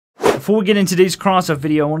before we get into today's Crossout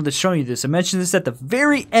video, I wanted to show you this. I mentioned this at the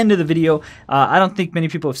very end of the video. I don't think many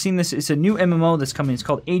people have seen this. It's a new MMO that's coming. It's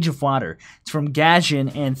called Age of Water. It's from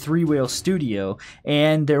Gaijin and Three Whale Studio,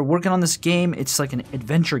 and they're working on this game. It's like an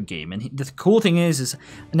adventure game, and the cool thing is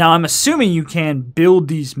now I'm assuming you can build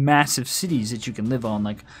these massive cities that you can live on,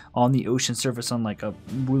 like on the ocean surface, on like a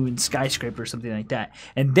ruined skyscraper or something like that.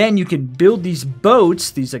 And then you can build these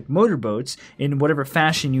boats, these like motorboats, in whatever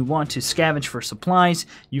fashion you want to scavenge for supplies.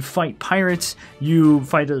 You fight pirates, you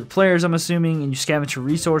fight other players, I'm assuming, and you scavenge for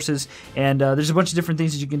resources. And there's a bunch of different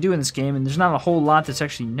things that you can do in this game, and there's not a whole lot that's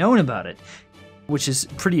actually known about it, which is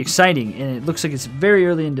pretty exciting, and it looks like it's very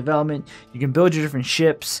early in development. You can build your different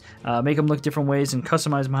ships, make them look different ways, and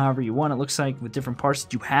customize them however you want. It looks like with different parts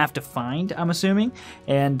that you have to find, I'm assuming.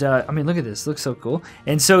 And I mean, look at this, it looks so cool.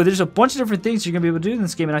 And so there's a bunch of different things you're gonna be able to do in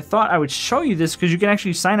this game, and I thought I would show you this because you can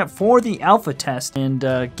actually sign up for the alpha test and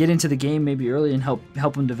get into the game maybe early and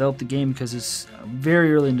help them develop the game, because it's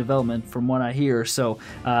very early in development from what I hear. So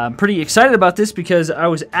I'm pretty excited about this because I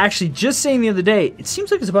was actually just saying the other day, it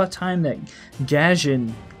seems like it's about time that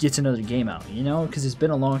Gaijin gets another game out, you know, because it's been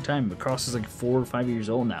a long time. Cross is like 4 or 5 years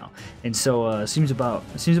old now, and so it seems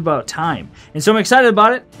about time. And so I'm excited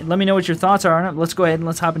about it. And let me know what your thoughts are on it. Let's go ahead and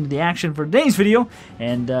let's hop into the action for today's video,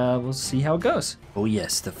 and we'll see how it goes. Oh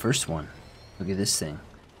yes, the first one. Look at this thing.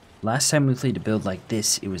 Last time we played a build like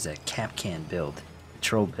this, it was a Capcan build, a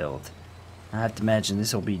troll build. I have to imagine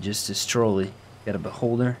this will be just as trolly. Got a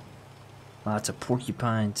beholder, lots of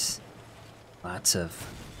porcupines, lots of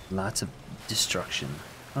destruction.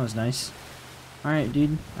 That was nice. Alright,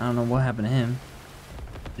 dude. I don't know what happened to him.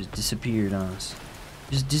 Just disappeared on us.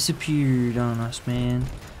 Just disappeared on us, man.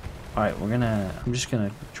 Alright, I'm just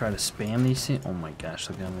gonna try to spam these things. Oh my gosh,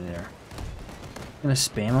 look at me there. I'm gonna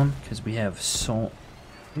spam them because we have so...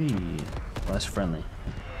 Hey, less friendly.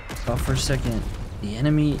 Thought for a second, the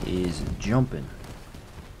enemy is jumping.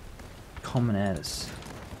 Coming at us.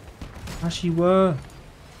 Hashiwa.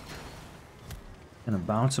 Gonna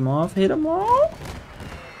bounce him off, hit him off.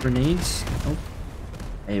 Grenades. Oh.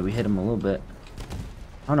 Hey, we hit him a little bit.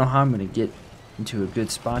 I don't know how I'm gonna get into a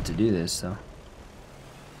good spot to do this, though.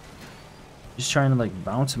 Just trying to like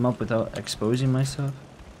bounce him up without exposing myself.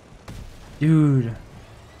 Dude.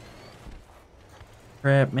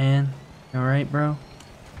 Crap, man. Alright, bro?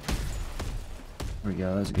 There we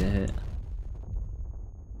go, that was a good hit.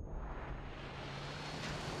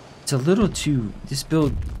 It's a little too... This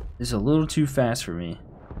build is a little too fast for me.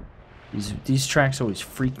 These tracks always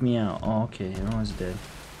freak me out. Oh, okay, I was dead.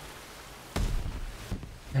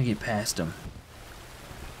 Gotta get past him.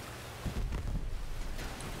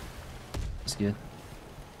 That's good.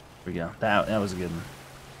 There we go. That was a good one.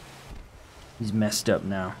 He's messed up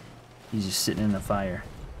now. He's just sitting in the fire.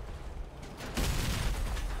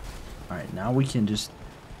 Alright, now we can just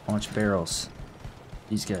launch barrels.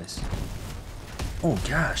 These guys. Oh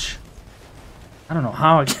gosh. I don't know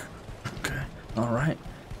how I can. Okay. Alright.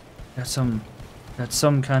 Got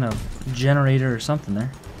some kind of generator or something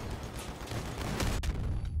there.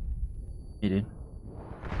 Hey, dude.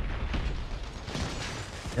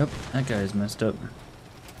 Yep, that guy is messed up.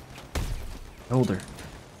 Older.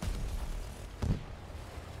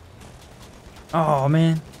 Oh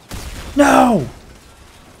man. No!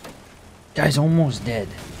 Guy's almost dead.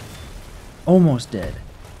 Almost dead.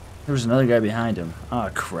 There was another guy behind him. Oh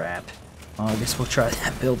crap. Oh, I guess we'll try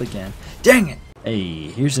that build again. Dang it! Hey,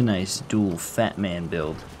 here's a nice dual fat man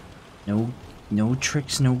build. No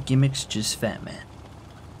tricks, no gimmicks, just fat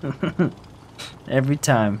man. Every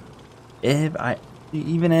time.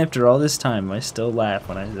 Even after all this time, I still laugh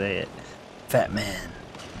when I say it. Fat man.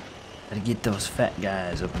 Gotta get those fat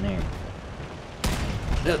guys up in there.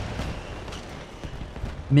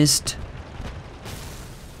 Missed.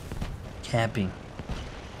 Capping.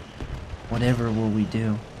 Whatever will we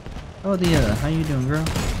do? Oh, how you doing, girl?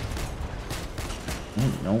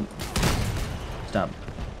 Nope. Stop.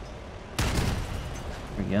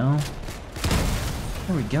 There we go.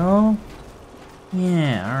 There we go.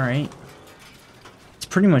 Yeah, alright. It's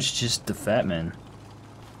pretty much just the fat man.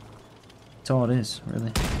 That's all it is,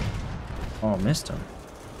 really. Oh, I missed him.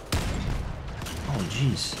 Oh,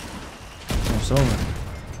 jeez. Almost over.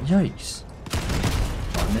 Yikes.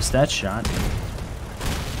 Oh, I missed that shot.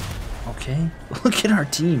 Okay. Look at our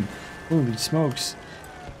team. Holy smokes.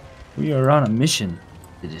 We are on a mission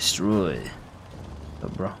to destroy. Oh,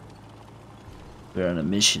 bro. We're on a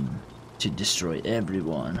mission to destroy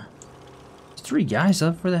everyone. There's 3 guys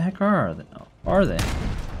up. Where the heck are they? Are they?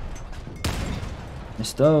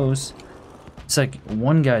 Missed those. It's like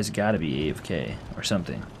one guy's gotta be AFK or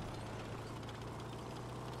something.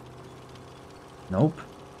 Nope.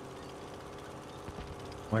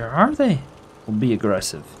 Where are they? We'll be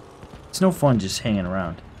aggressive. It's no fun just hanging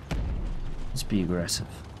around. Let's be aggressive.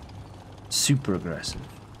 Super aggressive.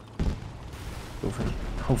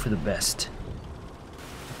 Hope for the best.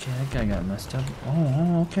 Okay, that guy got messed up.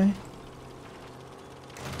 Oh, okay.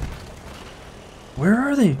 Where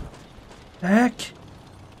are they? The heck?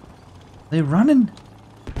 Are they running?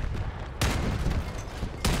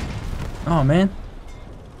 Oh, man.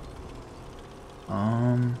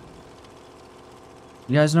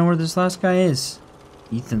 You guys know where this last guy is?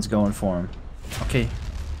 Ethan's going for him. Okay.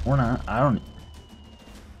 Or not. I don't...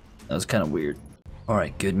 That was kind of weird.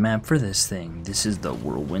 Alright, good map for this thing. This is the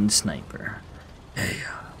Whirlwind Sniper. Hey,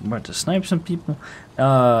 I'm about to snipe some people.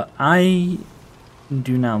 I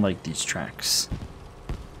do not like these tracks.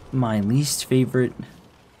 My least favorite...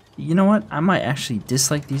 You know what? I might actually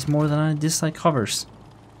dislike these more than I dislike hovers.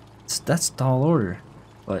 That's tall order.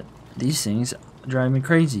 But these things drive me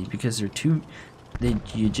crazy because they're too...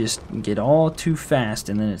 you just get all too fast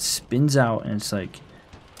and then it spins out and it's like...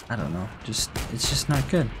 I don't know. It's just not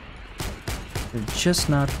good. They're just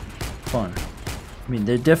not fun. I mean,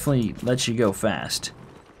 they definitely let you go fast,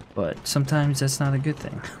 but sometimes that's not a good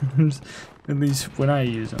thing. At least when I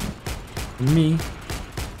use them. For me,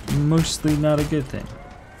 mostly not a good thing.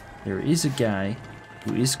 There is a guy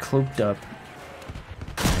who is cloaked up.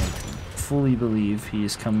 I fully believe he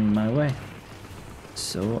is coming my way.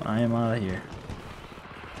 So I am out of here.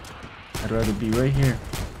 I'd rather be right here.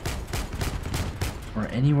 Or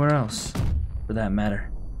anywhere else, for that matter.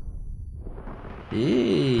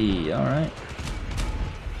 Hey, alright.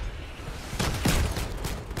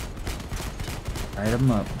 Light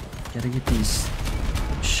him up. Gotta get these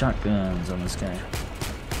shotguns on this guy.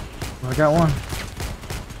 Oh, I got one.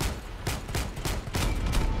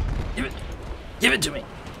 Give it to me.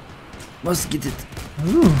 Must get it.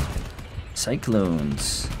 Ooh.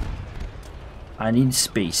 Cyclones. I need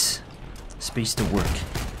space. Space to work.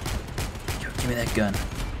 Give me that gun.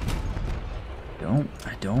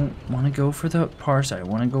 I don't want to go for the parts. I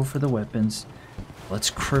want to go for the weapons. Let's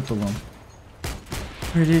cripple them.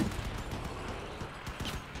 Where did...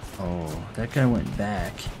 Oh, that guy went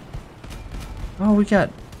back. Oh, we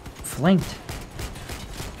got flanked.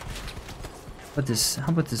 How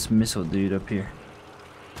about this missile dude up here?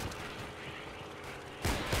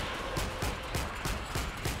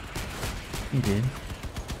 He did.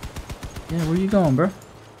 Yeah, where you going, bro?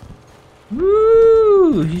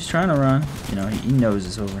 Woo! He's trying to run. You know, he knows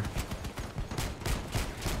it's over.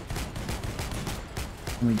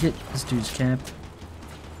 Can we get this dude's cap?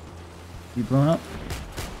 You blown up?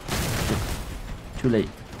 Too late.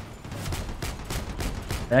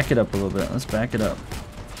 Back it up a little bit. Let's back it up.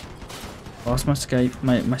 Lost my Skype.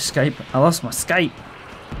 My Skype. I lost my Skype.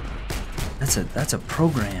 That's a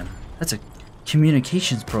program. That's a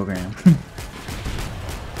communications program.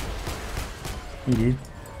 Hey, dude.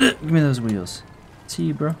 Give me those wheels. See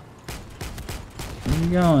you, bro. Where you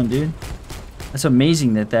going, dude? That's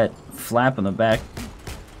amazing that flap on the back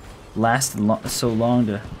lasted so long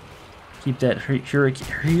to keep that hurricane.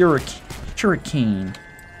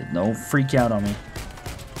 Don't freak out on me.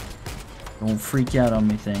 Don't freak out on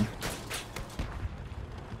me, thing.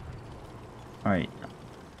 Alright.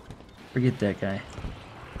 Forget that guy.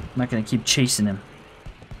 I'm not gonna keep chasing him.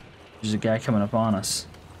 There's a guy coming up on us.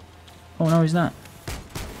 Oh, no, he's not.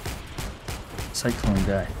 Cyclone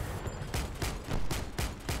guy.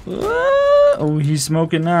 Oh, he's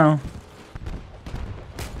smoking now.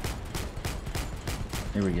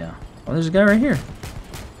 There we go. Oh, there's a guy right here.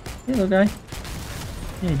 Hey, little guy.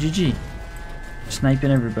 Yeah, GG. Sniping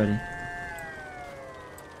everybody.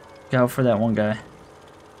 Look out for that one guy.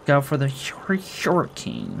 Look out for the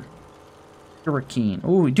hurricane. Hurricane.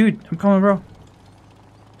 Oh, dude, I'm coming, bro.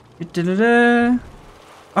 Da-da-da.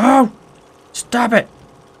 Oh! Stop it!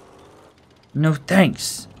 No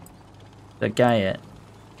thanks. That guy at?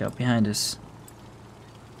 Got behind us.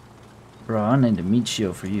 Bro, I need a meat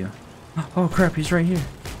shield for you. Oh crap, he's right here.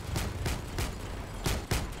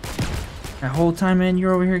 That whole time, man,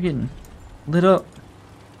 you're over here getting lit up.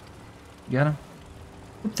 You got him?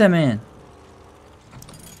 Whoop that man.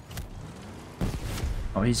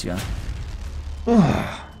 Oh, he's gone.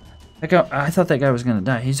 Oh, that guy, I thought that guy was gonna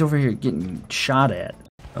die. He's over here getting shot at.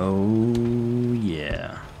 Oh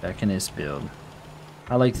yeah, back in this build.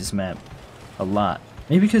 I like this map a lot.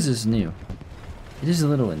 Maybe because it's new. It is a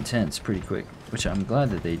little intense pretty quick, which I'm glad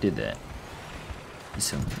that they did that. It's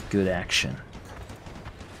some good action.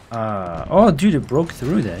 Oh dude, it broke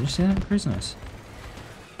through that. Did you see that? Pretty nice.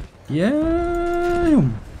 Yeah.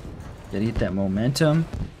 Gotta get that momentum.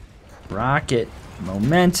 Rocket.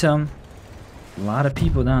 Momentum. A lot of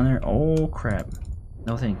people down there. Oh crap.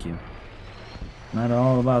 No thank you. Not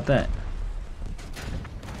all about that.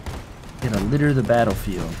 Gonna litter the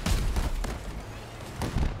battlefield.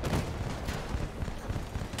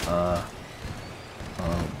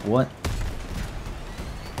 What?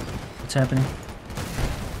 What's happening?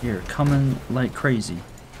 You're coming like crazy.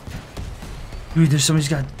 Dude, there's somebody's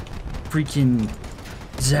got freaking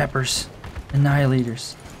zappers,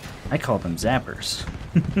 annihilators. I call them zappers.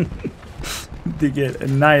 They get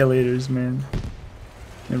annihilators, man.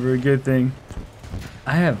 Never a good thing.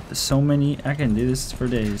 I have so many. I can do this for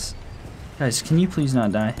days. Guys, can you please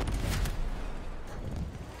not die?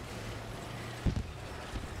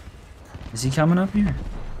 Is he coming up here?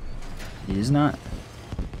 He is not.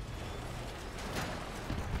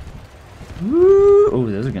 Woo! Oh,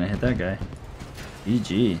 those are gonna hit that guy.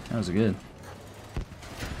 GG. That was good.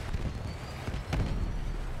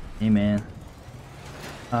 Hey, man.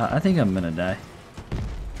 I think I'm gonna die.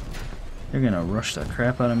 They're gonna rush the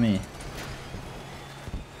crap out of me.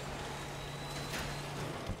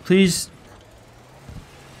 Please.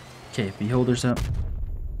 Okay, beholders up.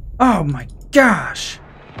 Oh my gosh!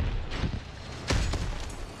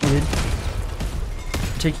 Dude.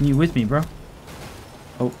 I'm taking you with me, bro.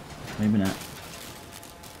 Oh, maybe not.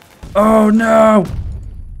 Oh no!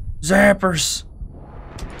 Zappers!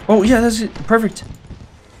 Oh yeah, that's it. Perfect.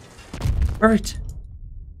 Perfect.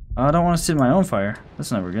 I don't want to sit in my own fire.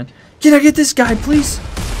 That's never good. Can I get this guy, please?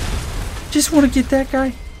 Just want to get that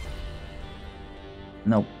guy.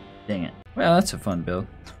 Nope. Dang it. Well, that's a fun build.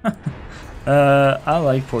 I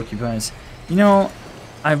like porcupines. You know,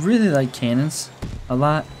 I really like cannons a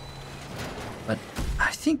lot, but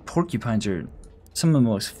I think porcupines are some of the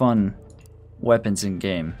most fun weapons in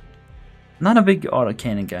game. Not a big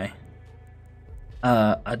autocannon guy.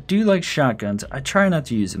 I do like shotguns. I try not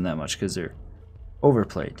to use them that much because they're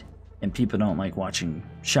overplayed and people don't like watching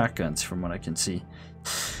shotguns from what I can see.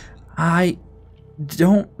 I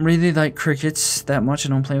don't really like crickets that much. I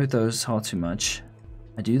don't play with those all too much.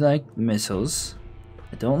 I do like missiles.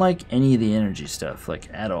 I don't like any of the energy stuff, like,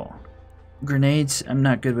 at all. Grenades, I'm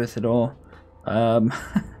not good with at all.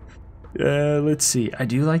 Let's see. I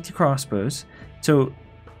do like the crossbows. So,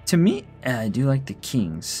 to me, I do like the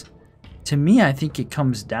kings. To me, I think it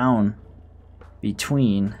comes down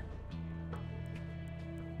between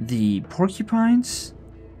the porcupines,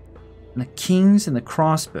 and the kings, and the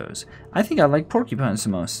crossbows. I think I like porcupines the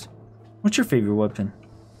most. What's your favorite weapon?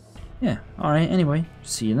 Yeah, alright, anyway,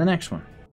 see you in the next one.